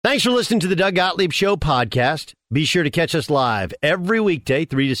Thanks for listening to the Doug Gottlieb Show podcast. Be sure to catch us live every weekday,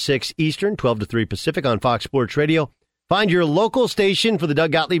 3 to 6 Eastern, 12 to 3 Pacific on Fox Sports Radio. Find your local station for the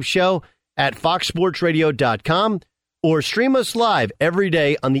Doug Gottlieb Show at foxsportsradio.com or stream us live every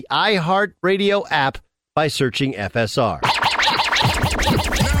day on the iHeartRadio app by searching FSR. Now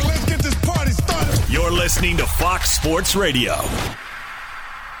let's get this party started. You're listening to Fox Sports Radio.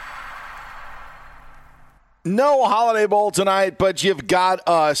 No Holiday Bowl tonight, but you've got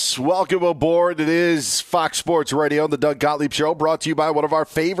us. Welcome aboard. It is Fox Sports Radio, the Doug Gottlieb Show, brought to you by one of our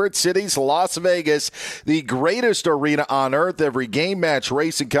favorite cities, Las Vegas, the greatest arena on earth. Every game, match,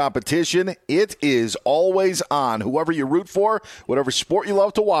 race, and competition, it is always on. Whoever you root for, whatever sport you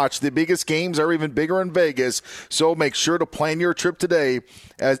love to watch, the biggest games are even bigger in Vegas. So make sure to plan your trip today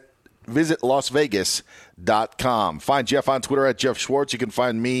visit LasVegas.com. Find Jeff on Twitter at Jeff Schwartz. You can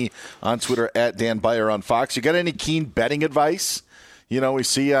find me on Twitter at Dan Beyer on Fox. You got any keen betting advice? You know, we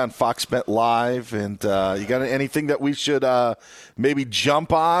see you on Fox Bet Live, and you got anything that we should maybe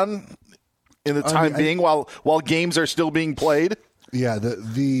jump on in the time being while games are still being played? Yeah,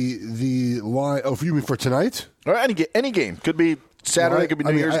 the line. Oh, you mean for tonight? Or any game. Could be Saturday, could be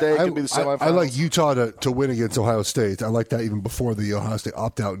New Year's Day, could be the semifinals. I like Utah to win against Ohio State. I like that even before the Ohio State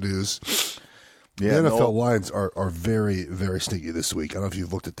opt-out news. Yeah, the NFL lines are very, very sneaky this week. I don't know if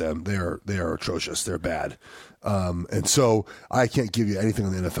you've looked at them. They are atrocious. They're bad. And so I can't give you anything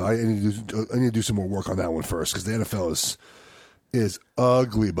on the NFL. I need to do some more work on that one first because the NFL is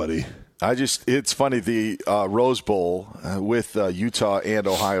ugly, buddy. It's funny, the Rose Bowl with Utah and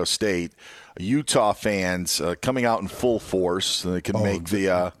Ohio State. Utah fans coming out in full force. They can make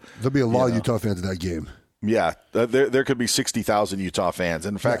the. There'll be a lot of Utah fans in that game. Yeah, there could be 60,000 Utah fans.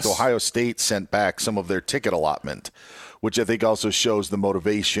 In fact, yes. Ohio State sent back some of their ticket allotment, which I think also shows the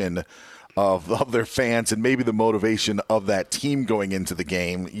motivation of their fans and maybe the motivation of that team going into the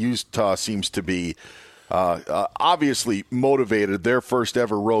game. Utah seems to be obviously motivated. Their first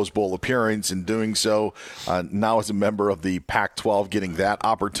ever Rose Bowl appearance in doing so. Now as a member of the Pac-12 getting that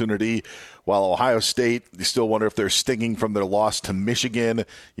opportunity. While Ohio State, you still wonder if they're stinging from their loss to Michigan.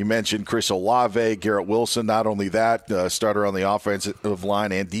 You mentioned Chris Olave, Garrett Wilson. Not only that, starter on the offensive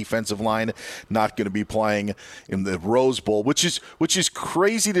line and defensive line, not going to be playing in the Rose Bowl, which is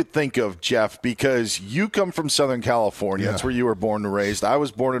crazy to think of, Jeff, because you come from Southern California. Yeah. That's where you were born and raised. I was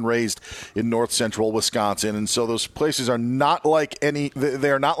born and raised in North Central Wisconsin, and so those places are not like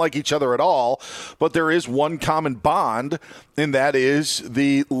they are not like each other at all. But there is one common bond, and that is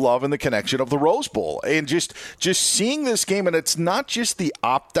the love and the connection of the Rose Bowl. And just seeing this game, and it's not just the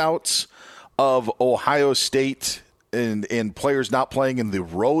opt-outs of Ohio State and players not playing in the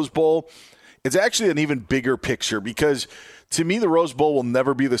Rose Bowl. It's actually an even bigger picture because to me, the Rose Bowl will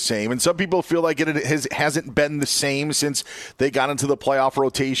never be the same. And some people feel like it hasn't been the same since they got into the playoff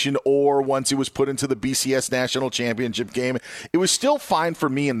rotation or once it was put into the BCS National Championship game. It was still fine for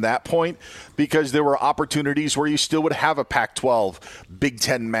me in that point because there were opportunities where you still would have a Pac-12 Big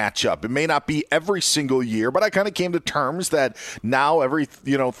Ten matchup. It may not be every single year, but I kind of came to terms that now every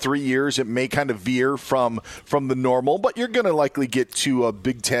 3 years it may kind of veer from the normal, but you're going to likely get to a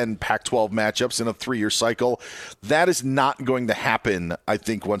Big Ten Pac-12 matchups in a 3-year cycle. That is not going to happen, I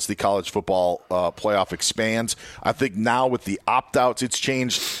think, once the college football playoff expands. I think now with the opt-outs, it's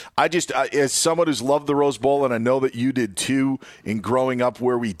changed. As someone who's loved the Rose Bowl, and I know that you did too in growing up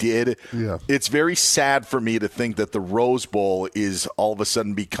where we did, It's very sad for me to think that the Rose Bowl is all of a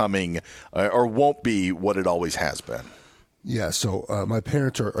sudden becoming or won't be what it always has been. Yeah, so my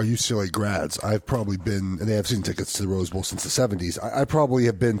parents are UCLA grads. I've probably been, and they have season tickets to the Rose Bowl since the 70s. I probably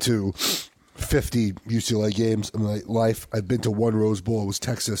have been to 50 UCLA games in my life. I've been to one Rose Bowl. It was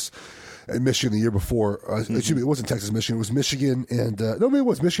Texas and Michigan the year before. Excuse me, it wasn't Texas, Michigan. It was Michigan and it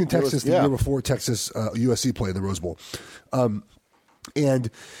was Michigan, Texas the year before Texas USC played in the Rose Bowl. And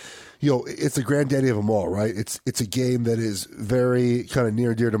it's the granddaddy of them all, right? It's a game that is very kind of near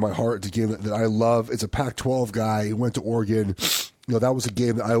and dear to my heart. It's a game that I love. It's a Pac-12 guy. He went to Oregon. That was a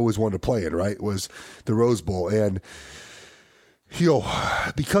game that I always wanted to play in, right? Was the Rose Bowl. And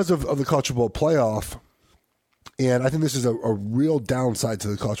because of the college football playoff, and I think this is a real downside to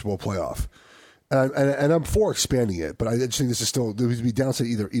the college football playoff, and I'm for expanding it, but I just think this is still there would be downside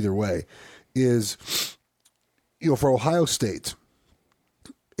either way. Is for Ohio State,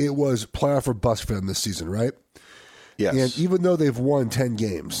 it was playoff or bust for them this season, right? Yes. And even though they've won 10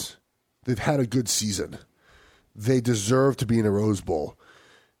 games, they've had a good season. They deserve to be in a Rose Bowl.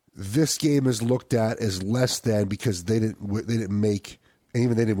 This game is looked at as less than because they didn't make and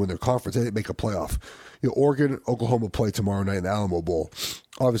even they didn't win their conference. They didn't make a playoff. Oregon, Oklahoma play tomorrow night in the Alamo Bowl.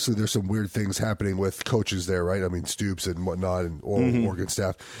 Obviously, there's some weird things happening with coaches there, right? I mean, Stoops and whatnot, and all Oregon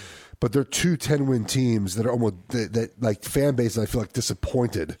staff. But they're 2 10-win teams that are almost that like fan bases. I feel like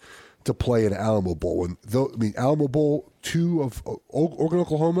disappointed to play in Alamo Bowl. And Alamo Bowl, 2 of Oregon,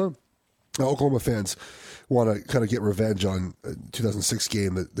 Oklahoma. Oklahoma fans want to kind of get revenge on 2006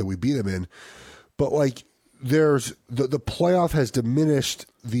 game that we beat them in, but like there's the playoff has diminished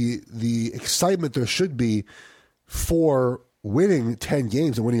the excitement there should be for winning 10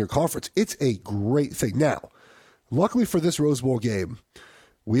 games and winning your conference. It's a great thing. Now, luckily for this Rose Bowl game,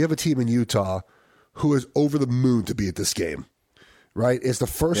 we have a team in Utah who is over the moon to be at this game. Right? It's the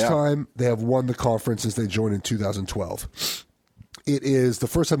first time they have won the conference since they joined in 2012. It is the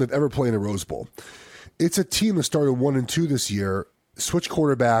first time they've ever played in a Rose Bowl. It's a team that started 1-2 this year, switched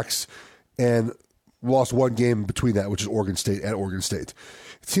quarterbacks, and lost 1 game between that, which is Oregon State at Oregon State.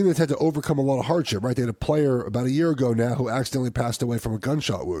 It's a team that's had to overcome a lot of hardship, right? They had a player about a year ago now who accidentally passed away from a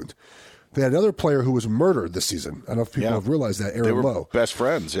gunshot wound. They had another player who was murdered this season. I don't know if people have realized that, Aaron They were Lowe. best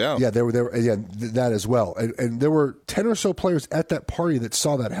friends, yeah. Yeah, they were that as well. And there were 10 or so players at that party that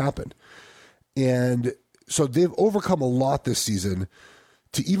saw that happen. And so they've overcome a lot this season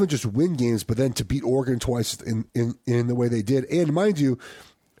to even just win games, but then to beat Oregon twice in the way they did. And mind you,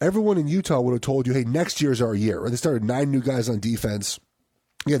 everyone in Utah would have told you, hey, next year's our year. Right? They started 9 new guys on defense.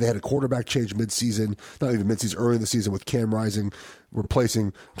 Yeah, they had a quarterback change midseason, not even midseason, early in the season with Cam Rising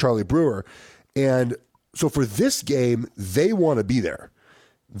replacing Charlie Brewer. And so for this game, they want to be there.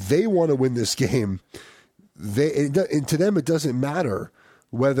 They want to win this game. And to them, it doesn't matter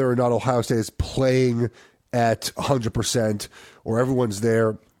whether or not Ohio State is playing at 100% or everyone's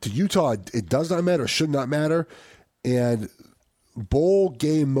there. To Utah, it does not matter, should not matter. And bowl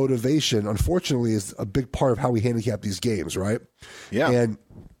game motivation, unfortunately, is a big part of how we handicap these games, right? Yeah. And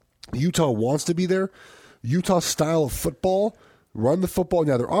Utah wants to be there. Utah's style of football, run the football.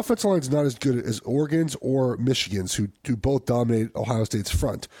 Now, their offensive line is not as good as Oregon's or Michigan's, who both dominate Ohio State's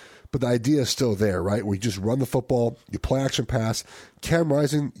front. But the idea is still there, right? Where you just run the football, you play action pass. Cam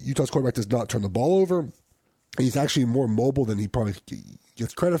Rising, Utah's quarterback, does not turn the ball over. He's actually more mobile than he probably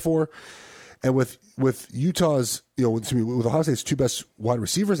gets credit for. And with Utah's, with Ohio State's 2 best wide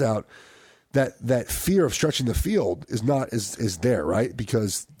receivers out, that fear of stretching the field is not is there, right?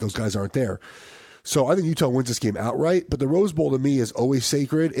 Because those guys aren't there. So I think Utah wins this game outright. But the Rose Bowl to me is always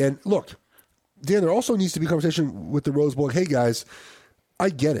sacred. And look, Dan, there also needs to be a conversation with the Rose Bowl. Like, hey guys, I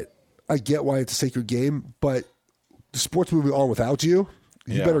get it. I get why it's a sacred game, but the sport's moving on without you.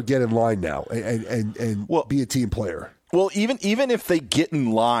 You better get in line now and be a team player. Well, even if they get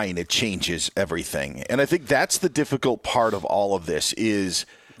in line, it changes everything. And I think that's the difficult part of all of this is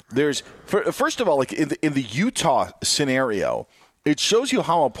first of all, like in the Utah scenario, it shows you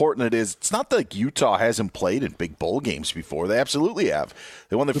how important it is. It's not like Utah hasn't played in big bowl games before. They absolutely have.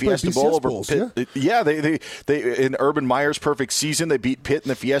 They won the Fiesta Bowl over Pitt. Yeah, they in Urban Meyer's perfect season, they beat Pitt in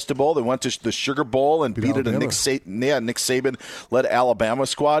the Fiesta Bowl. They went to the Sugar Bowl and beat a Nick Saban-led Alabama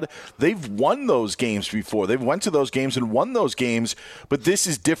squad. They've won those games before. They've went to those games and won those games, but this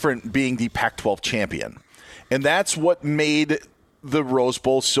is different being the Pac-12 champion. And that's what made the Rose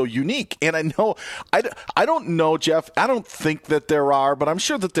Bowl so unique. And I know, I don't know, Jeff, I don't think that there are, but I'm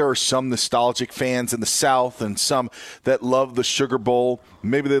sure that there are some nostalgic fans in the South and some that love the Sugar Bowl.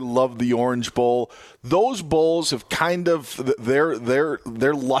 Maybe they love the Orange Bowl. Those bowls have kind of, their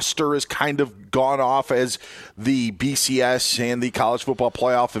luster has kind of gone off as the BCS and the College Football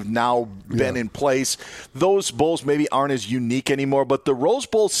Playoff have now been in place. Those bowls maybe aren't as unique anymore, but the Rose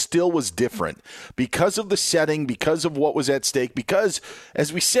Bowl still was different because of the setting, because of what was at stake, because,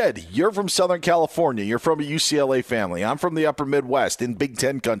 as we said, you're from Southern California, you're from a UCLA family, I'm from the Upper Midwest in Big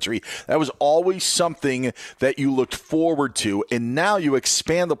Ten country. That was always something that you looked forward to, and now you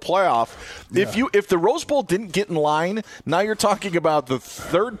expand the playoff. Yeah. If the Rose Bowl didn't get in line, now you're talking about the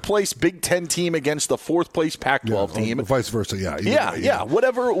 3rd place Big Ten team against the 4th place Pac-12 team. Vice versa,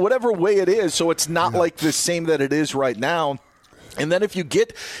 whatever way it is. So it's not like the same that it is right now. And then if you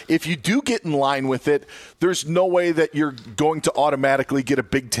do get in line with it, there's no way that you're going to automatically get a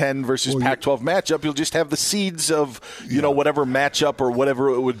Big Ten versus Pac-12 matchup. You'll just have the seeds of whatever matchup or whatever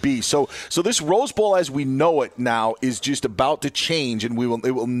it would be. So this Rose Bowl as we know it now is just about to change, and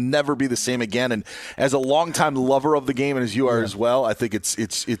it will never be the same again. And as a longtime lover of the game, and as you are as well, I think it's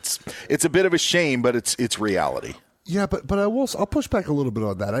a bit of a shame, but it's reality. Yeah, but I'll push back a little bit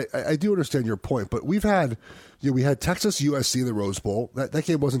on that. I do understand your point, but we had Texas USC in the Rose Bowl. That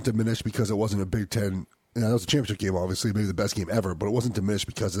game wasn't diminished because it wasn't a Big Ten. That was a championship game, obviously, maybe the best game ever, but it wasn't diminished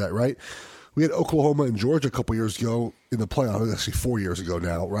because of that, right? We had Oklahoma and Georgia a couple years ago in the playoff. Actually, 4 years ago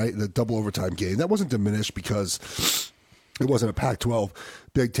now, right? The double overtime game. That wasn't diminished because it wasn't a Pac-12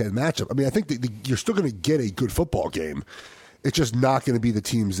 Big Ten matchup. I mean, I think that you're still going to get a good football game. It's just not going to be the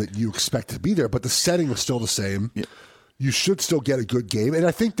teams that you expect to be there. But the setting is still the same. Yeah. You should still get a good game. And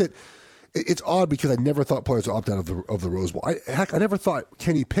I think that it's odd because I never thought players would opt out of the Rose Bowl. I never thought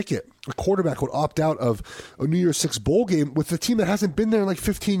Kenny Pickett, a quarterback, would opt out of a New Year's Six bowl game with a team that hasn't been there in like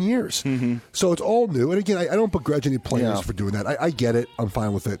 15 years. Mm-hmm. So it's all new. And again, I don't begrudge any players for doing that. I get it. I'm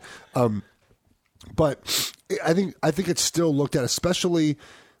fine with it. But I think it's still looked at, especially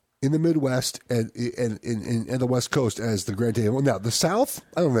in the Midwest and the West Coast, as the Grand Day. Well, now the South,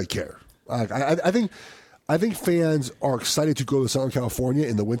 I don't really care. I think fans are excited to go to Southern California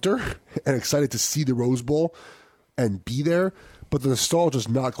in the winter and excited to see the Rose Bowl and be there, but the nostalgia is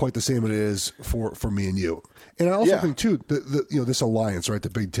not quite the same as it is for me and you. And I also think too, this alliance, right? The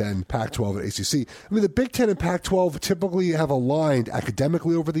Big Ten, Pac-12, and ACC. I mean, the Big Ten and Pac-12 typically have aligned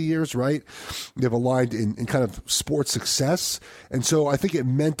academically over the years, right? They've aligned in kind of sports success, and so I think it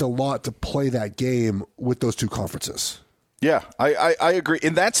meant a lot to play that game with those two conferences. Yeah, I agree,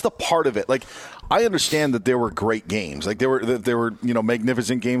 and that's the part of it. Like, I understand that there were great games, like there were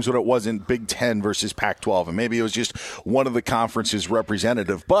magnificent games, but it wasn't Big Ten versus Pac-12, and maybe it was just one of the conferences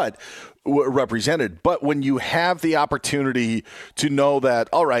represented. But when you have the opportunity to know that,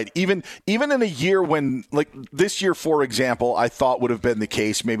 all right, even in a year when, like this year, for example, I thought would have been the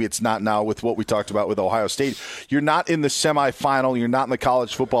case. Maybe it's not now with what we talked about with Ohio State. You're not in the semifinal. You're not in the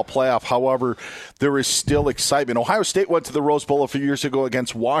college football playoff. However, there is still excitement. Ohio State went to the Rose Bowl a few years ago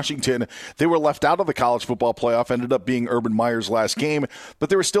against Washington. They were left out of the college football playoff, ended up being Urban Meyer's last game, but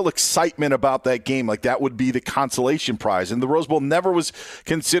there was still excitement about that game. Like, that would be the consolation prize. And the Rose Bowl never was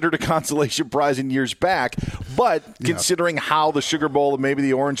considered a consolation prize in years back, but considering how the Sugar Bowl and maybe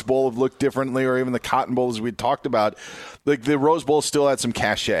the Orange Bowl have looked differently, or even the Cotton Bowl, as we talked about, like the Rose Bowl still had some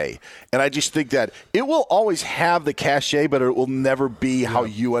cachet. And I just think that it will always have the cachet, but it will never be how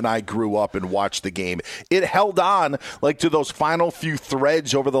you and I grew up and watched the game. It held on like to those final few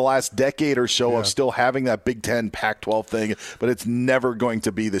threads over the last decade or so of still having that Big Ten, Pac-12 thing, but it's never going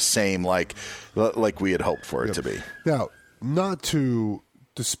to be the same like we had hoped for it to be. Now, not to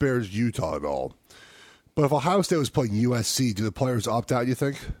disparage Utah at all, but if Ohio State was playing USC, do the players opt out, you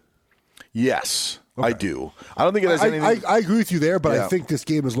think? Yes. Okay. I do. I don't think it has anything. I agree with you there, but I think this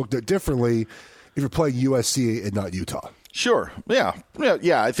game is looked at differently if you're playing USC and not Utah. Sure. Yeah.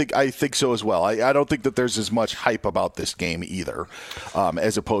 I think so as well. I don't think that there's as much hype about this game either,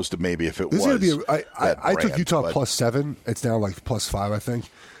 as opposed to maybe if it was. I took Utah +7. It's now like +5, I think.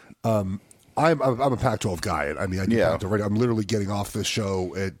 I'm a Pac-12 guy. I mean, I do Pac-12 right. I'm literally getting off this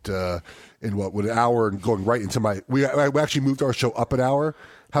show in an hour and going right into my. We actually moved our show up an hour.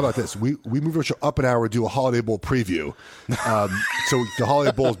 How about this? We moved our show up an hour to do a Holiday Bowl preview. So the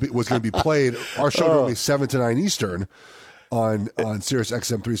Holiday Bowl was going to be played. Our show normally 7 to 9 Eastern on Sirius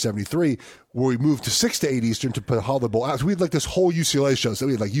XM 373, where we moved to 6 to 8 Eastern to put the Holiday Bowl out. So we had like this whole UCLA show. So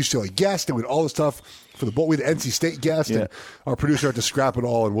we had like UCLA guests, and we had all this stuff for the bowl. We had NC State guests, and our producer had to scrap it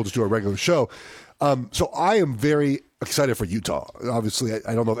all, and we'll just do a regular show. So I am very excited for Utah. Obviously,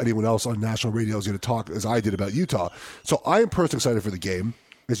 I don't know if anyone else on national radio is going to talk as I did about Utah. So I am personally excited for the game.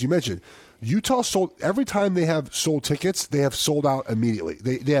 As you mentioned, Utah sold every time they have sold tickets, they have sold out immediately.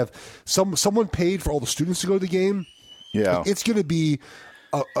 They have someone paid for all the students to go to the game. Yeah, like, it's going to be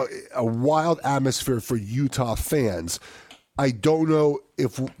a wild atmosphere for Utah fans. I don't know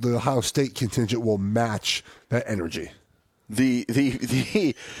if the Ohio State contingent will match that energy.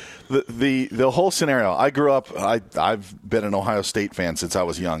 The whole scenario. I grew up. I've been an Ohio State fan since I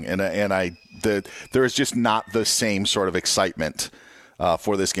was young, and there is just not the same sort of excitement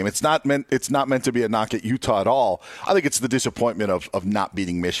for this game. It's not meant to be a knock at Utah at all. I think it's the disappointment of not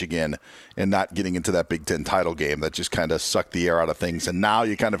beating Michigan and not getting into that Big Ten title game that just kind of sucked the air out of things. And now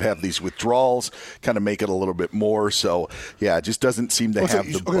you kind of have these withdrawals, kind of make it a little bit more. So yeah, it just doesn't seem to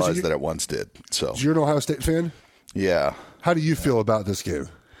have the buzz that it once did. So you're an Ohio State fan? Yeah. How do you feel about this game?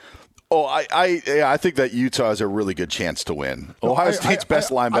 Oh, I think that Utah has a really good chance to win. Ohio State's best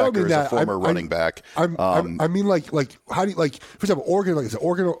linebacker is a former running back. I mean, how do you, for example, Oregon, like I said,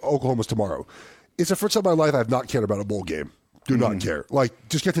 Oregon, Oklahoma's tomorrow. It's the first time in my life I've not cared about a bowl game. Do not care. Like,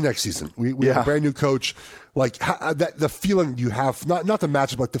 just get to next season. We have a brand new coach. Like, the feeling you have, not the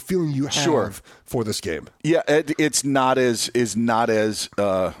matchup, but the feeling you have for this game. Yeah, it's not as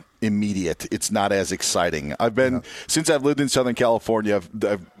immediate. It's not as exciting. I've been since I've lived in Southern California.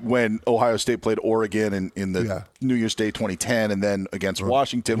 When Ohio State played Oregon in the New Year's Day 2010, and then against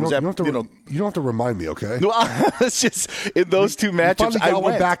Washington, you don't have to remind me, okay? It's just in those two matchups. I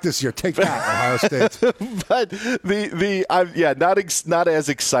went back this year. Take that, Ohio State. But not as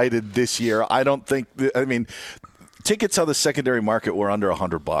excited this year. I don't think. I mean, tickets on the secondary market were under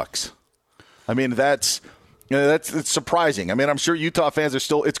 $100. I mean, that's surprising. I mean, I'm sure Utah fans are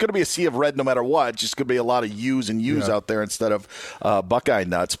still – it's going to be a sea of red no matter what. It's just going to be a lot of U's and U's out there instead of Buckeye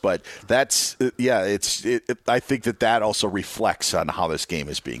nuts. But that's I think that also reflects on how this game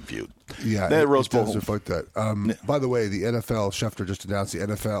is being viewed. Yeah, it does reflect that. By the way, the NFL, Schefter just announced the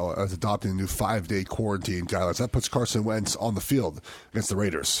NFL is adopting a new 5-day quarantine guidelines. That puts Carson Wentz on the field against the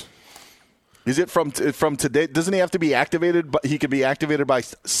Raiders. Is it from today? Doesn't he have to be activated? But he could be activated by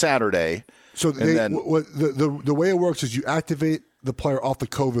Saturday. So the way it works is you activate the player off the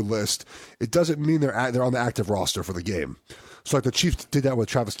COVID list. It doesn't mean they're on the active roster for the game. So like the Chiefs did that with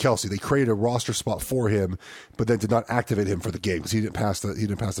Travis Kelce. They created a roster spot for him, but then did not activate him for the game because he didn't pass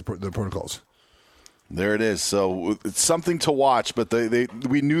the protocols. There it is. So it's something to watch, but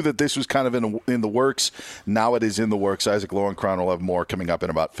we knew that this was kind of in the works. Now it is in the works. Isaac Lowenkron will have more coming up in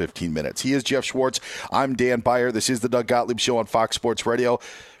about 15 minutes. He is Jeff Schwartz. I'm Dan Beyer. This is the Doug Gottlieb Show on Fox Sports Radio.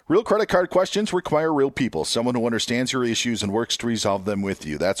 Real credit card questions require real people, someone who understands your issues and works to resolve them with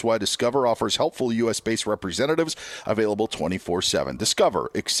you. That's why Discover offers helpful U.S.-based representatives available 24/7.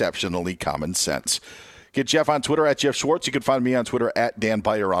 Discover, exceptionally common sense. Get Jeff on Twitter at Jeff Schwartz. You can find me on Twitter at Dan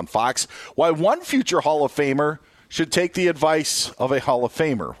Beyer on Fox. Why one future Hall of Famer should take the advice of a Hall of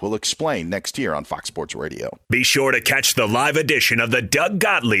Famer. We'll explain next year on Fox Sports Radio. Be sure to catch the live edition of the Doug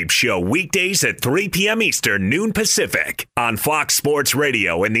Gottlieb Show weekdays at 3 p.m. Eastern, noon Pacific on Fox Sports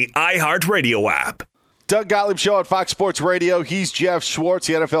Radio and the iHeartRadio app. Doug Gottlieb Show on Fox Sports Radio. He's Jeff Schwartz,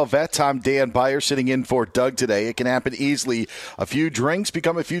 the NFL vet. I'm Dan Beyer sitting in for Doug today. It can happen easily. A few drinks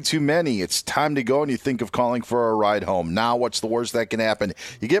become a few too many. It's time to go and you think of calling for a ride home. Now, what's the worst that can happen?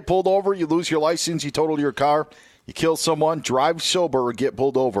 You get pulled over, you lose your license, you total your car. You kill someone, drive sober, or get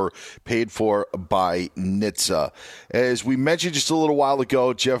pulled over, paid for by NHTSA. As we mentioned just a little while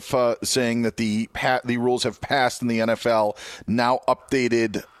ago, Jeff saying that the rules have passed in the NFL, now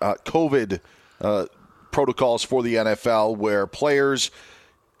updated COVID protocols for the NFL where players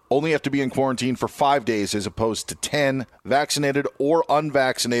only have to be in quarantine for 5 days as opposed to 10, vaccinated or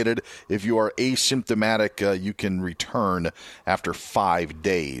unvaccinated. If you are asymptomatic, you can return after 5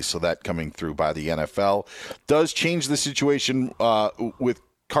 days. So that coming through by the NFL does change the situation with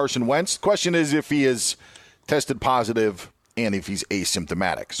Carson Wentz. The question is if he is tested positive and if he's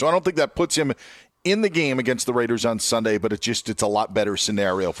asymptomatic. So I don't think that puts him in the game against the Raiders on Sunday, but it's a lot better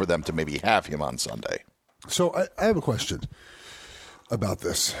scenario for them to maybe have him on Sunday. So I have a question about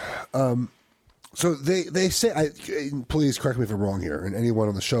this. So they say, please correct me if I'm wrong here, and anyone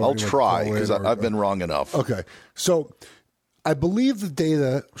on the show. I'll try, because I've been wrong enough. Okay. So I believe the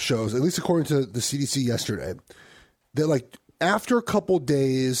data shows, at least according to the CDC yesterday, that like after a couple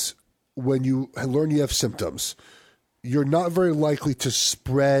days when you learn you have symptoms, you're not very likely to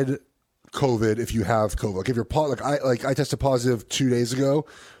spread COVID if you have COVID. Like if you're I tested positive 2 days ago,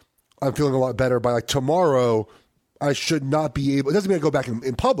 I'm feeling a lot better. By like tomorrow, I should not be able. It doesn't mean I go back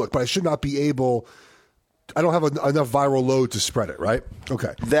in public, but I should not be able. I don't have enough viral load to spread it. Right?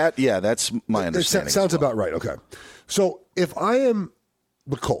 Okay. That's my understanding. It sounds about right. Okay. So if I am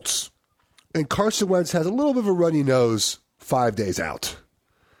the Colts and Carson Wentz has a little bit of a runny nose 5 days out,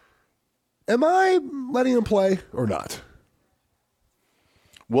 am I letting him play or not?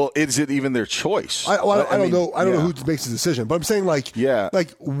 Well, is it even their choice? I don't know. I don't know who makes the decision, but I'm saying like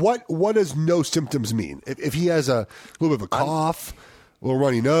what does no symptoms mean? If he has a little bit of a cough, a little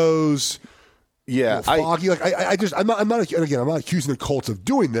runny nose, a little foggy, I'm not accusing the Colts of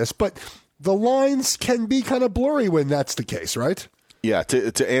doing this, but the lines can be kind of blurry when that's the case, right? Yeah,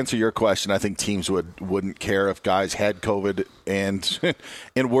 to answer your question, I think teams wouldn't care if guys had COVID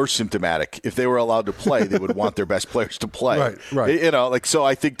and were symptomatic. If they were allowed to play, they would want their best players to play. Right. So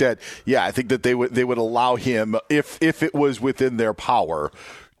I think that they would allow him if it was within their power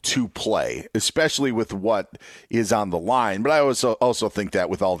to play, especially with what is on the line. But I also think that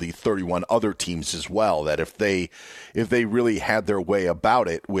with all the 31 other teams as well, that if they really had their way about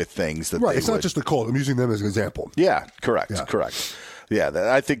it with things that it's not just the Colts. I'm using them as an example. Yeah, correct. Yeah,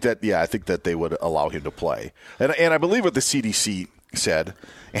 I think that they would allow him to play, and I believe what the CDC said,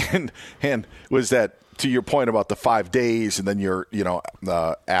 and was that to your point about the 5 days, and then you're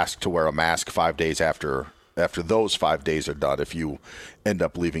asked to wear a mask 5 days after those 5 days are done if you end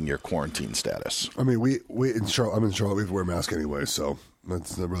up leaving your quarantine status. I mean, I'm in Charlotte. We have to wear a mask anyway, so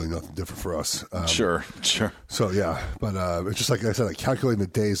That's really nothing different for us. Sure. So yeah, but it's just like I said, like calculating the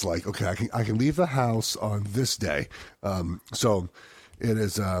days. Like, okay, I can leave the house on this day. So it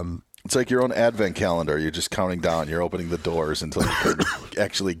is. It's like your own advent calendar. You're just counting down. You're opening the doors until you can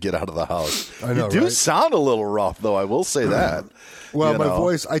actually get out of the house. I know, you do right? sound a little rough, though. I will say that. Well, my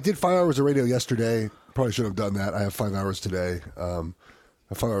voice. I did 5 hours of radio yesterday. Probably should have done that. I have 5 hours today. I have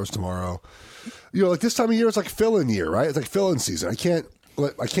 5 hours tomorrow. Like this time of year, it's like fill-in year, right? It's like fill-in season. I can't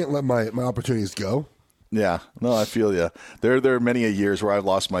let my opportunities go. Yeah, no, I feel you. There are many years where I've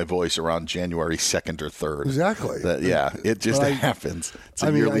lost my voice around January 2nd or 3rd. Exactly. It just happens. It's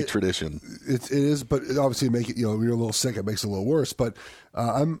a yearly tradition. It is, but it obviously make it. When you're a little sick, it makes it a little worse. But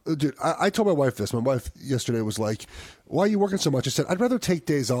I told my wife this. My wife yesterday was like, "Why are you working so much?" I said, "I'd rather take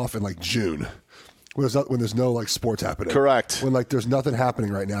days off in like June." When there's no like sports happening. Correct. When like there's nothing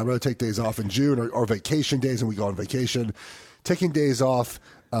happening right now. I'd rather take days off in June or vacation days and we go on vacation. Taking days off,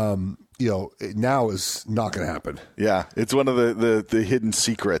 now is not going to happen. Yeah, it's one of the hidden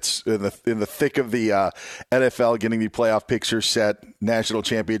secrets in the thick of the NFL getting the playoff picture set, national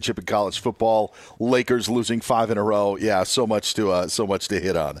championship in college football, Lakers losing 5 in a row. Yeah, so much to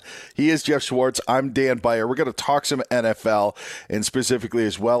hit on. He is Jeff Schwartz. I'm Dan Beyer. We're going to talk some NFL and specifically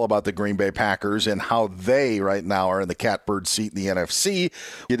as well about the Green Bay Packers and how they right now are in the catbird seat in the NFC.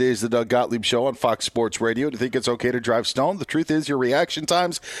 It is the Doug Gottlieb Show on Fox Sports Radio. Do you think it's okay to drive stoned? The truth is your reaction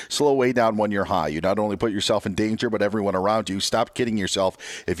times slow way down when you're high. You not only put yourself in danger, but everyone around you. Stop kidding yourself.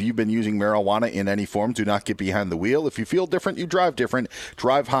 If you've been using marijuana in any form, do not get behind the wheel. If you feel different, you drive different.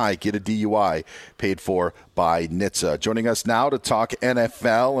 Drive high. Get a DUI paid for by NHTSA. Joining us now to talk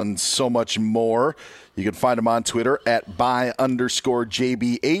NFL and so much more. You can find him on Twitter at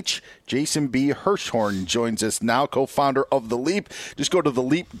 @by_JBH. Jason B. Hirschhorn joins us now, co-founder of The Leap. Just go to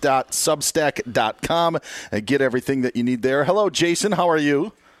theleap.substack.com and get everything that you need there. Hello, Jason. How are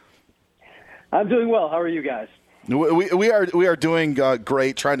you? I'm doing well. How are you guys? We are doing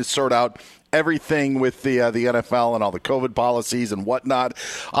great, trying to sort out everything with the NFL and all the COVID policies and whatnot.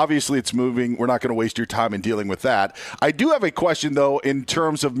 Obviously, it's moving. We're not going to waste your time in dealing with that. I do have a question, though, in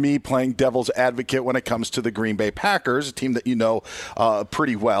terms of me playing devil's advocate when it comes to the Green Bay Packers, a team that you know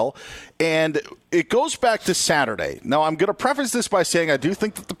pretty well. And it goes back to Saturday. Now, I'm going to preface this by saying I do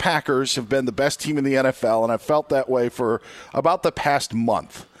think that the Packers have been the best team in the NFL, and I've felt that way for about the past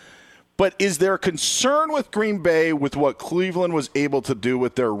month. But is there concern with Green Bay with what Cleveland was able to do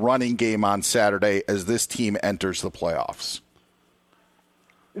with their running game on Saturday as this team enters the playoffs?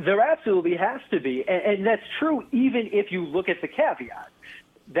 There absolutely has to be, and that's true even if you look at the caveat.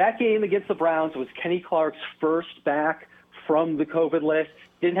 That game against the Browns was Kenny Clark's first back from the COVID list.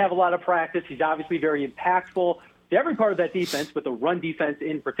 Didn't have a lot of practice. He's obviously very impactful to every part of that defense, but the run defense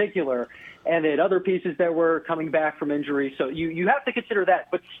in particular, and they had other pieces that were coming back from injury. So you have to consider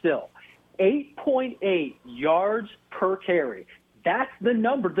that, but still. 8.8 yards per carry. That's the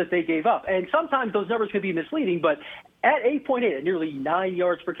number that they gave up. And sometimes those numbers can be misleading, but at 8.8, at nearly 9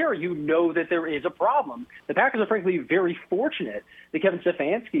 yards per carry, you know that there is a problem. The Packers are frankly very fortunate that Kevin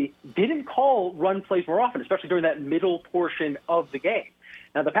Stefanski didn't call run plays more often, especially during that middle portion of the game.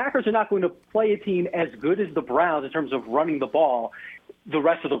 Now, the Packers are not going to play a team as good as the Browns in terms of running the ball the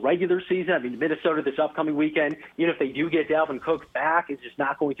rest of the regular season. I mean, Minnesota this upcoming weekend, if they do get Dalvin Cook back, it's just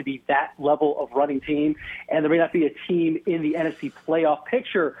not going to be that level of running team. And there may not be a team in the NFC playoff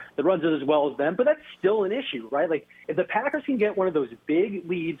picture that runs it as well as them, but that's still an issue, right? Like, if the Packers can get one of those big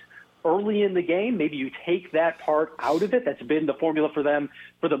leads early in the game, maybe you take that part out of it. That's been the formula for them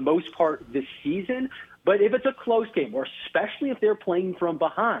for the most part this season. But if it's a close game, or especially if they're playing from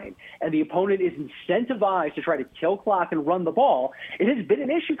behind and the opponent is incentivized to try to kill clock and run the ball, it has been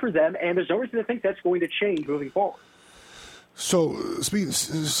an issue for them, and there's no reason to think that's going to change moving forward. So, speaking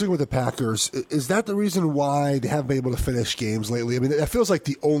with the Packers, is that the reason why they haven't been able to finish games lately? I mean, it feels like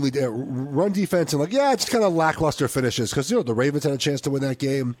the only run defense and it's kind of lackluster finishes because the Ravens had a chance to win that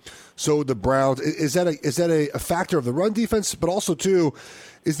game. So the Browns, is that a factor of the run defense? But also too,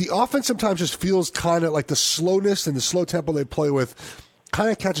 is the offense sometimes just feels kind of like the slowness and the slow tempo they play with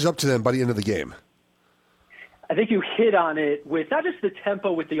kind of catches up to them by the end of the game? I think you hit on it with not just the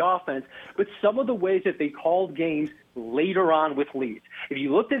tempo with the offense, but some of the ways that they called games later on with leads. If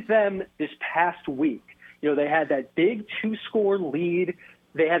you looked at them this past week, they had that big 2-score lead.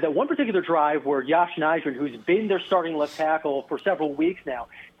 They had that one particular drive where Josh Nijman, who's been their starting left tackle for several weeks now,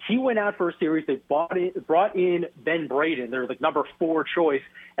 He went out for a series. They brought in Ben Braden. They're the number 4 choice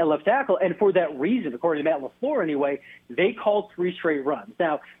at left tackle. And for that reason, according to Matt LaFleur anyway, they called 3 straight runs.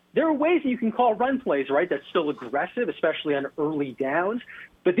 Now, there are ways that you can call run plays, right, that's still aggressive, especially on early downs.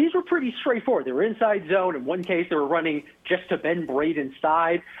 But these were pretty straightforward. They were inside zone. In one case, they were running just to Ben Braden's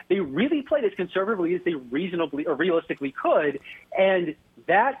side. They really played as conservatively as they reasonably or realistically could. And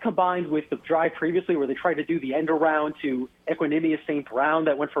that combined with the drive previously where they tried to do the end around to Equanimeous St. Brown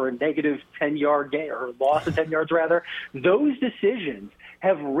that went for a negative 10-yard gain or loss of 10 yards rather, those decisions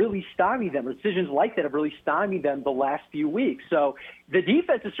have really stymied them. Decisions like that have really stymied them the last few weeks. So the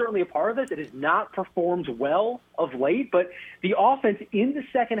defense is certainly a part of this. It has not performed well of late, but the offense in the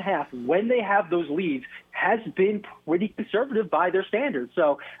second half, when they have those leads, has been pretty conservative by their standards.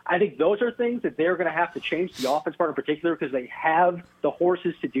 So I think those are things that they're going to have to change, the offense part in particular, because they have the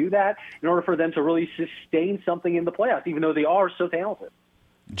horses to do that in order for them to really sustain something in the playoffs, even though they are so talented.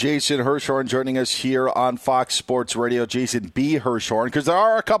 Jason Hirschhorn joining us here on Fox Sports Radio. Jason B. Hirschhorn, because there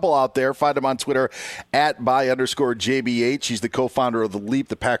are a couple out there. Find him on Twitter at @by_JBH. He's the co-founder of The Leap,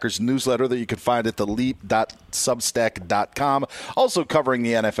 the Packers newsletter that you can find at theleap.substack.com. Also covering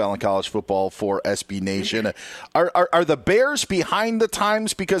the NFL and college football for SB Nation. Are the Bears behind the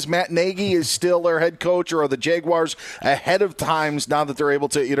times because Matt Nagy is still their head coach, or are the Jaguars ahead of times now that they're able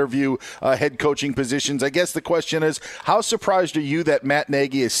to interview head coaching positions? I guess the question is, how surprised are you that Matt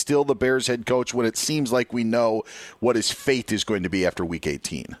Nagy is still the Bears head coach when it seems like we know what his fate is going to be after Week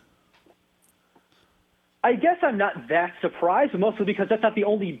 18? I guess I'm not that surprised, mostly because that's not the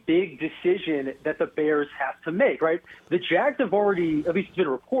only big decision that the Bears have to make, right? The Jags have already, at least it's been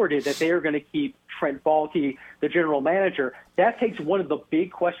reported, that they are going to keep Trent Baalke, the general manager. That takes one of the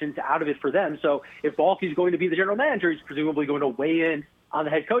big questions out of it for them. So if Baalke is going to be the general manager, he's presumably going to weigh in on the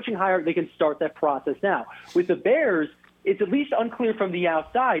head coaching hire. They can start that process now. With the Bears, it's at least unclear from the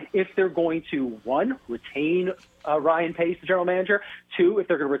outside if they're going to, 1, retain Ryan Pace, the general manager, 2, if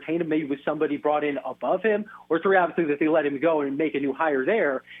they're going to retain him maybe with somebody brought in above him, or 3, obviously, that they let him go and make a new hire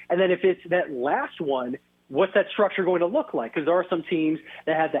there. And then if it's that last one, what's that structure going to look like? Because there are some teams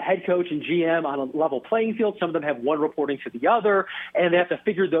that have the head coach and GM on a level playing field. Some of them have one reporting to the other, and they have to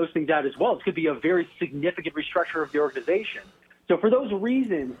figure those things out as well. It could be a very significant restructure of the organization. So for those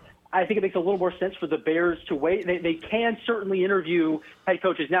reasons, I think it makes a little more sense for the Bears to wait. They can certainly interview head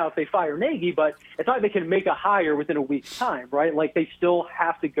coaches now if they fire Nagy, but it's not like they can make a hire within a week's time, right? Like, they still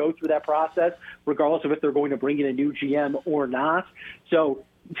have to go through that process, regardless of if they're going to bring in a new GM or not. So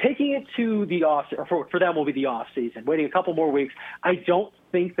taking it to the off, or for them will be the off season, waiting a couple more weeks. I don't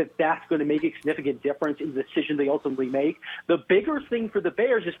think that that's going to make a significant difference in the decision they ultimately make. The bigger thing for the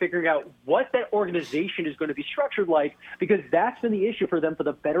Bears is figuring out what that organization is going to be structured like, because that's been the issue for them for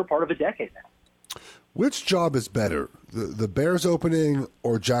the better part of a decade now. Which job is better, the Bears opening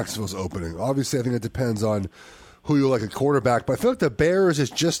or Jacksonville's opening? Obviously, I think it depends on who you like a quarterback, but I feel like the Bears is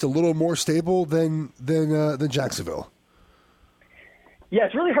just a little more stable than Jacksonville. Yeah,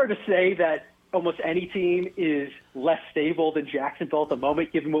 it's really hard to say that almost any team is less stable than Jacksonville at the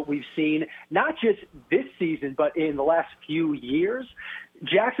moment, given what we've seen, not just this season, but in the last few years.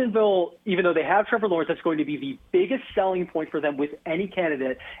 Jacksonville, even though they have Trevor Lawrence, that's going to be the biggest selling point for them with any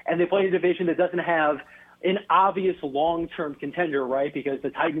candidate, and they play a division that doesn't have an obvious long-term contender, right? Because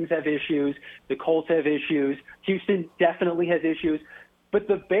the Titans have issues, the Colts have issues, Houston definitely has issues. But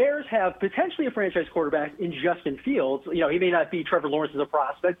the Bears have potentially a franchise quarterback in Justin Fields. You know, he may not be Trevor Lawrence as a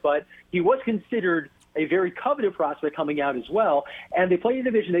prospect, but he was considered a very coveted prospect coming out as well. And they play a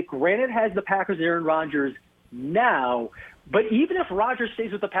division that, granted, has the Packers and Aaron Rodgers now. But even if Rodgers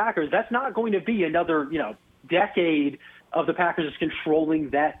stays with the Packers, that's not going to be another, decade of the Packers controlling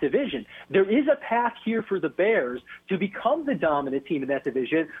that division. There is a path here for the Bears to become the dominant team in that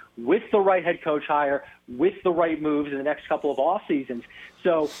division with the right head coach hire, with the right moves in the next couple of off seasons.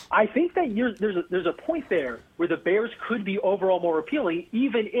 So I think that there's a point there where the Bears could be overall more appealing,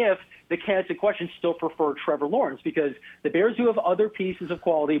 even if the candidates in question still prefer Trevor Lawrence, because the Bears do have other pieces of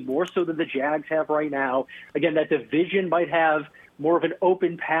quality, more so than the Jags have right now. Again, that division might have more of an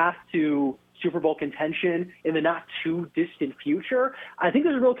open path to Super Bowl contention in the not too distant future. I think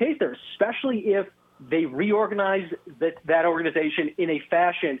there's a real case there, especially if they reorganize that organization in a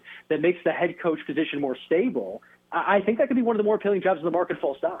fashion that makes the head coach position more stable. I think that could be one of the more appealing jobs in the market,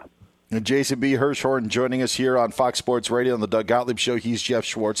 full stop. And Jason B. Hirschhorn joining us here on Fox Sports Radio on the Doug Gottlieb Show. He's Jeff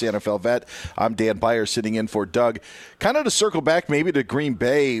Schwartz, NFL vet. I'm Dan Beyer sitting in for Doug. Kind of to circle back maybe to Green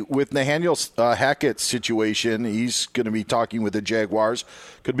Bay with Nathaniel Hackett's situation. He's going to be talking with the Jaguars,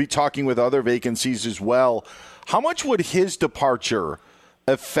 could be talking with other vacancies as well. How much would his departure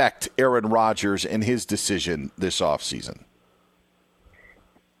affect Aaron Rodgers and his decision this offseason?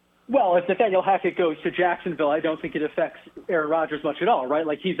 Well, if Nathaniel Hackett goes to Jacksonville, I don't think it affects Aaron Rodgers much at all, right?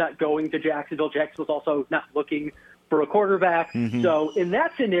 Like, he's not going to Jacksonville. Jacksonville's also not looking for a quarterback. So in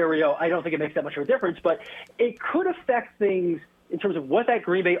that scenario, I don't think it makes that much of a difference, but it could affect things in terms of what that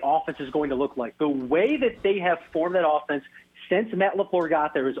Green Bay offense is going to look like. The way that they have formed that offense since Matt LaFleur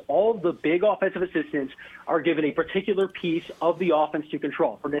got there is all the big offensive assistants are given a particular piece of the offense to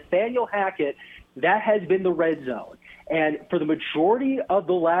control. For Nathaniel Hackett, that has been the red zone. And for the majority of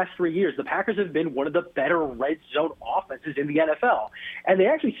the last 3 years, the Packers have been one of the better red zone offenses in the NFL. And they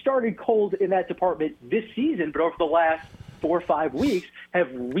actually started cold in that department this season, but over the last 4 or 5 weeks have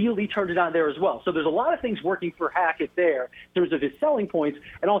really turned it on there as well. So there's a lot of things working for Hackett there in terms of his selling points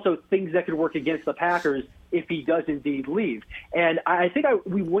and also things that could work against the Packers if he does indeed leave. And I think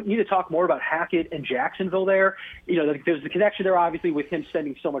we need to talk more about Hackett and Jacksonville there. You know, there's the connection there, obviously, with him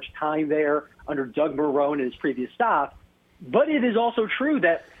spending so much time there under Doug Marrone and his previous stop. But it is also true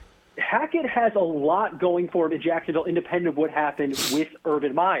that Hackett has a lot going for him in Jacksonville, independent of what happened with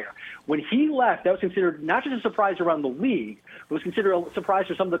Urban Meyer. When he left, that was considered not just a surprise around the league, it was considered a surprise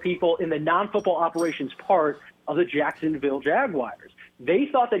for some of the people in the non-football operations part of the Jacksonville Jaguars. They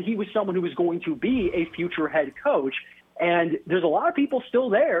thought that he was someone who was going to be a future head coach, and there's a lot of people still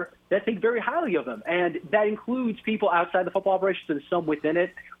there that think very highly of him, and that includes people outside the football operations and some within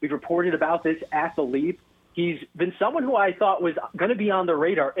it. We've reported about this at The Leap. He's been someone who I thought was going to be on the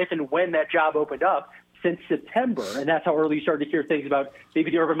radar if and when that job opened up since September, and that's how early you started to hear things about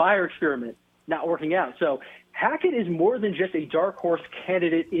maybe the Urban Meyer experiment not working out. So Hackett is more than just a dark horse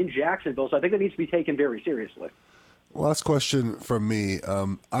candidate in Jacksonville, so I think that needs to be taken very seriously. Last question from me.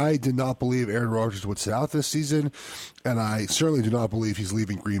 I did not believe Aaron Rodgers would sit out this season, and I certainly do not believe he's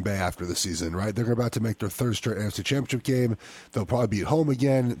leaving Green Bay after the season, right? They're about to make their third straight NFC Championship game. They'll probably be at home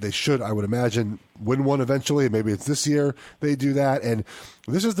again. They should, I would imagine, win one eventually. Maybe it's this year they do that. And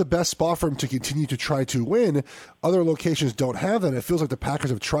this is the best spot for him to continue to try to win. Other locations don't have that. It feels like the Packers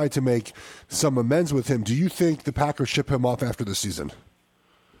have tried to make some amends with him. Do you think the Packers ship him off after the season?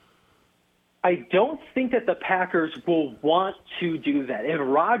 I don't think that the Packers will want to do that. If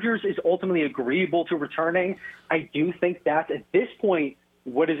Rodgers is ultimately agreeable to returning, I do think that's, at this point,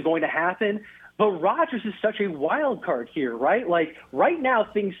 what is going to happen. But Rodgers is such a wild card here, right? Like, right now,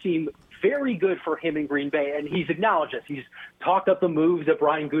 things seem very good for him in Green Bay, and he's acknowledged this. He's talked up the moves that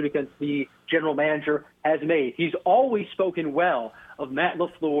Brian Gutekunst, the general manager, has made. He's always spoken well of Matt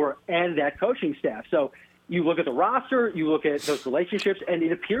LaFleur and that coaching staff. So you look at the roster, you look at those relationships, and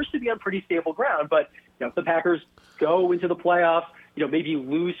it appears to be on pretty stable ground. But if the Packers go into the playoffs, maybe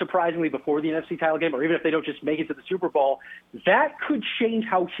lose surprisingly before the NFC title game, or even if they don't just make it to the Super Bowl, that could change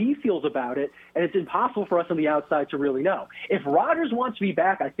how he feels about it, and it's impossible for us on the outside to really know. If Rodgers wants to be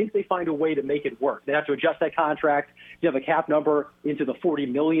back, I think they find a way to make it work. They have to adjust that contract. You have a cap number into the $40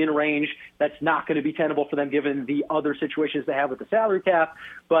 million range. That's not going to be tenable for them given the other situations they have with the salary cap.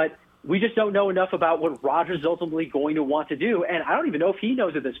 But we just don't know enough about what Rodgers is ultimately going to want to do, and I don't even know if he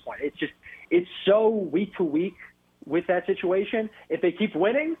knows at this point. It's so week to week with that situation. If they keep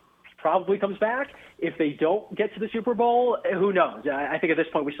winning, he probably comes back. If they don't get to the Super Bowl, who knows? I think at this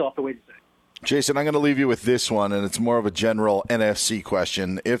point we still have to wait and see. Jason, I'm going to leave you with this one, and it's more of a general NFC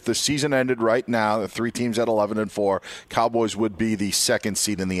question. If the season ended right now, the 3 teams at 11-4, Cowboys would be the second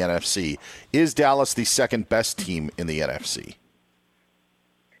seed in the NFC. Is Dallas the second best team in the NFC?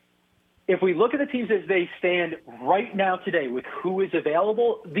 If we look at the teams as they stand right now today with who is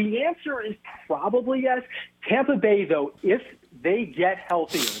available, the answer is probably yes. Tampa Bay, though, if they get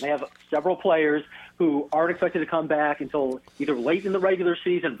healthier, they have several players who aren't expected to come back until either late in the regular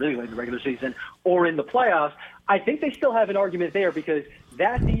season, really late in the regular season, or in the playoffs, I think they still have an argument there because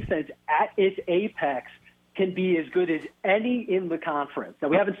that defense at its apex can be as good as any in the conference. Now,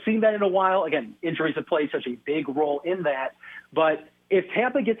 we haven't seen that in a while. Again, injuries have played such a big role in that, but if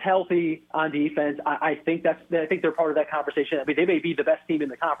Tampa gets healthy on defense, I think they're part of that conversation. I mean, they may be the best team in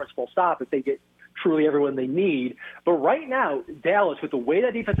the conference, full stop, if they get truly everyone they need. But right now, Dallas, with the way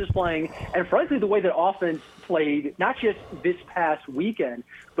that defense is playing, and frankly, the way that offense played, not just this past weekend,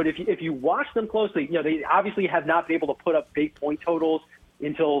 but if you watch them closely, they obviously have not been able to put up big point totals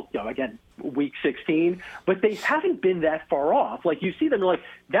until, again, week 16, but they haven't been that far off. Like, you see them, like,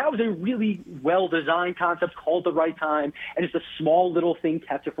 that was a really well-designed concept called the right time, and it's a small little thing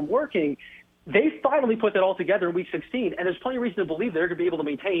kept it from working. They finally put that all together in week 16, and there's plenty of reason to believe they're going to be able to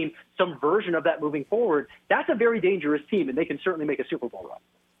maintain some version of that moving forward. That's a very dangerous team, and they can certainly make a Super Bowl run.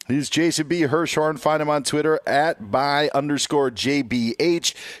 He's Jason B. Hirschhorn. Find him on Twitter at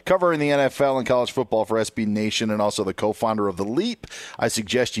 @by_JBH, covering the NFL and college football for SB Nation and also the co-founder of The Leap. I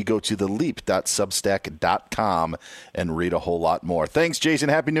suggest you go to theleap.substack.com and read a whole lot more. Thanks, Jason.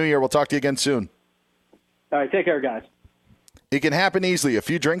 Happy New Year. We'll talk to you again soon. All right, take care, guys. It can happen easily. A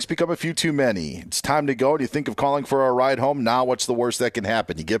few drinks become a few too many. It's time to go. Do you think of calling for a ride home? Now, what's the worst that can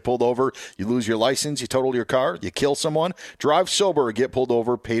happen? You get pulled over, you lose your license, you total your car, you kill someone, drive sober, or get pulled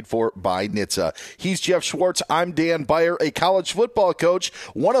over, paid for by NHTSA. He's Jeff Schwartz. I'm Dan Beyer, a college football coach,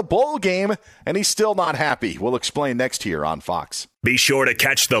 won a bowl game, and he's still not happy. We'll explain next here on Fox. Be sure to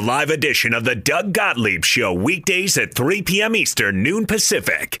catch the live edition of the Doug Gottlieb Show weekdays at 3 p.m. Eastern, noon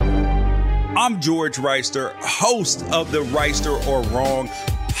Pacific. I'm George Reister, host of the Reister or Wrong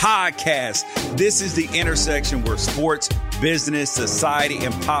podcast. This is the intersection where sports, business, society,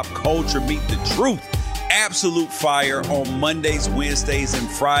 and pop culture meet the truth. Absolute fire on Mondays, Wednesdays, and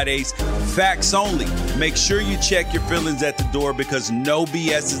Fridays. Facts only. Make sure you check your feelings at the door because no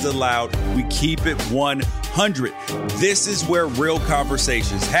BS is allowed. We keep it 100. This is where real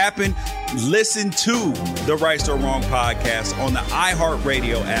conversations happen. Listen to the Right or Wrong podcast on the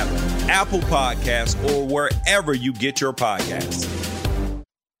iHeartRadio app, Apple Podcasts, or wherever you get your podcasts.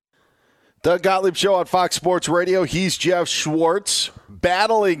 Doug Gottlieb Show on Fox Sports Radio. He's Jeff Schwartz.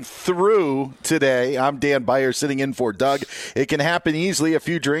 Battling through today. I'm Dan Beyer sitting in for Doug. It can happen easily. A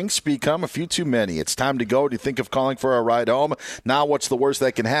few drinks become a few too many. It's time to go. Do you think of calling for a ride home? Now, what's the worst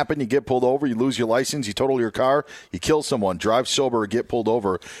that can happen? You get pulled over, you lose your license, you total your car, you kill someone, drive sober, or get pulled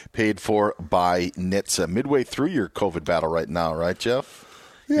over, paid for by NHTSA. Midway through your COVID battle right now, right, Jeff?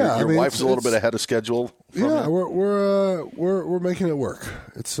 Yeah, your wife's a little bit ahead of schedule. Yeah, we're making it work.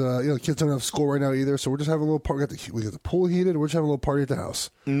 It's the kids don't have school right now either, so we're just having a little party. We got the pool heated. We're just having a little party at the house.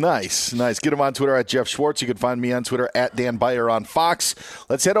 Nice. Get him on Twitter at Jeff Schwartz. You can find me on Twitter at Dan Beyer on Fox.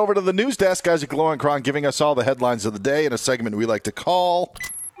 Let's head over to the news desk. Isaac Lowenkron giving us all the headlines of the day in a segment we like to call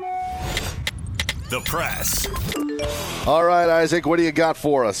The Press. All right, Isaac, what do you got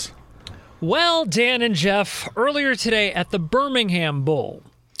for us? Well, Dan and Jeff, earlier today at the Birmingham Bowl,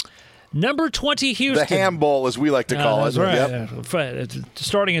 number 20 Houston. The Ham Bowl, as we like to call it. That's right. Yep.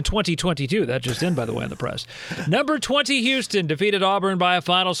 Starting in 2022. That just in, by the way, in the press. Number 20 Houston defeated Auburn by a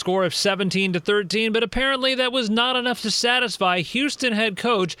final score of 17-13, but apparently that was not enough to satisfy Houston head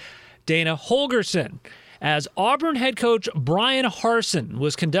coach Dana Holgorsen. As Auburn head coach Brian Harsin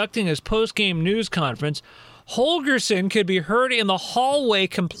was conducting his post-game news conference, Holgorsen could be heard in the hallway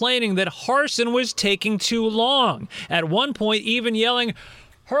complaining that Harsin was taking too long. At one point, even yelling,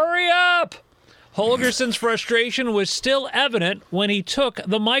 "Hurry up!" Holgorsen's frustration was still evident when he took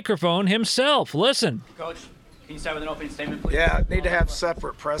the microphone himself. Listen. Coach, can you start with an opening statement, please? Yeah, need to have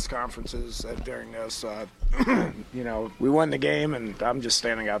separate press conferences during this. We won the game, and I'm just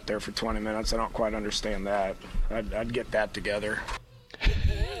standing out there for 20 minutes. I don't quite understand that. I'd get that together.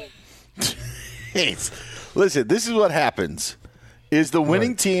 Hey, listen, this is what happens. Is the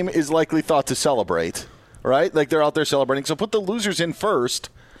winning team is likely thought to celebrate, right? Like they're out there celebrating. So put the losers in first,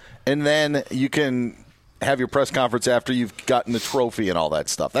 and then you can have your press conference after you've gotten the trophy and all that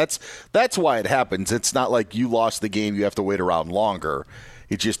stuff. That's why it happens. It's not like you lost the game, you have to wait around longer.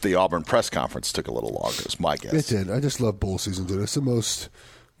 It's just the Auburn press conference took a little longer, is my guess. It did. I just love bowl season, dude. It's the most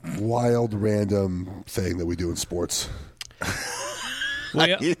wild, random thing that we do in sports.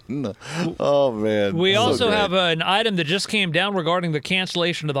 Oh, man. We also have an item that just came down regarding the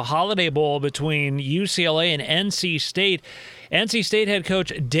cancellation of the Holiday Bowl between UCLA and NC State. NC State head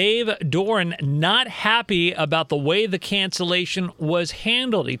coach Dave Doeren not happy about the way the cancellation was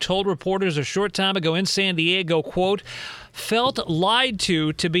handled. He told reporters a short time ago in San Diego, quote, "Felt lied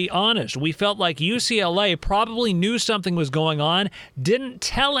to be honest. We felt like UCLA probably knew something was going on, didn't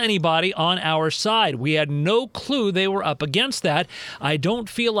tell anybody on our side. We had no clue they were up against that. I don't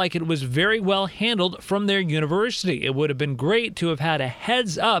feel like it was very well handled from their university. It would have been great to have had a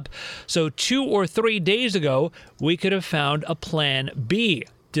heads up, so 2 or 3 days ago, we could have found a plan B.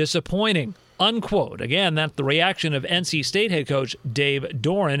 Disappointing." Unquote. Again, that's the reaction of NC State head coach Dave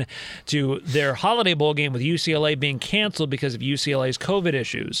Doeren to their Holiday Bowl game with UCLA being canceled because of UCLA's COVID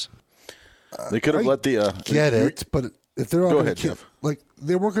issues. They could have let the get it, but if they're all go going ahead, to Jeff.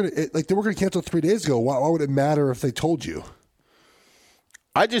 they weren't going to cancel 3 days ago. Why would it matter if they told you?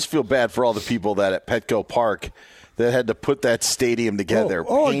 I just feel bad for all the people that at Petco Park that had to put that stadium together,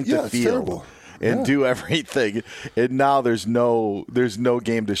 paint the field. Terrible. and do everything, and now there's no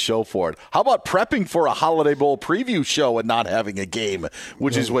game to show for it. How about prepping for a Holiday Bowl preview show and not having a game,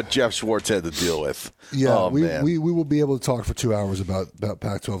 which is what Jeff Schwartz had to deal with? Yeah, we will be able to talk for 2 hours about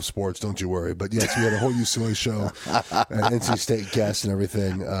Pac-12 sports. Don't you worry. But yes, we had a whole UCLA show, NC State guests and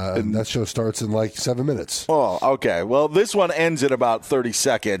everything. And that show starts in like 7 minutes. Oh, okay. Well, this one ends in about 30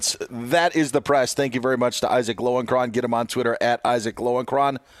 seconds. That is the press. Thank you very much to Isaac Lowenkron. Get him on Twitter at Isaac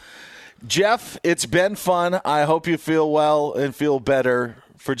Lowenkron. Jeff, it's been fun. I hope you feel well and feel better.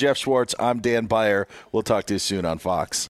 For Jeff Schwartz, I'm Dan Beyer. We'll talk to you soon on Fox.